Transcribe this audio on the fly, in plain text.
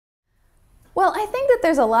Well, I think that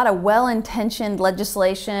there's a lot of well-intentioned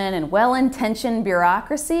legislation and well-intentioned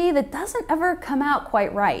bureaucracy that doesn't ever come out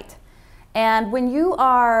quite right. And when you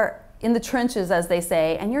are in the trenches, as they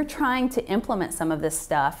say, and you're trying to implement some of this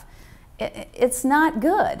stuff, it's not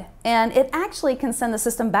good. And it actually can send the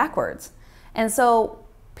system backwards. And so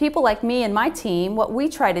people like me and my team, what we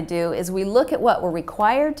try to do is we look at what we're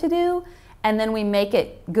required to do, and then we make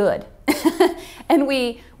it good. And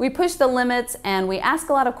we push the limits, and we ask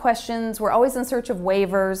a lot of questions. We're always in search of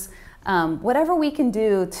waivers. Whatever we can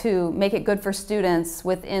do to make it good for students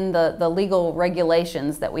within the legal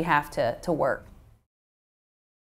regulations that we have to work.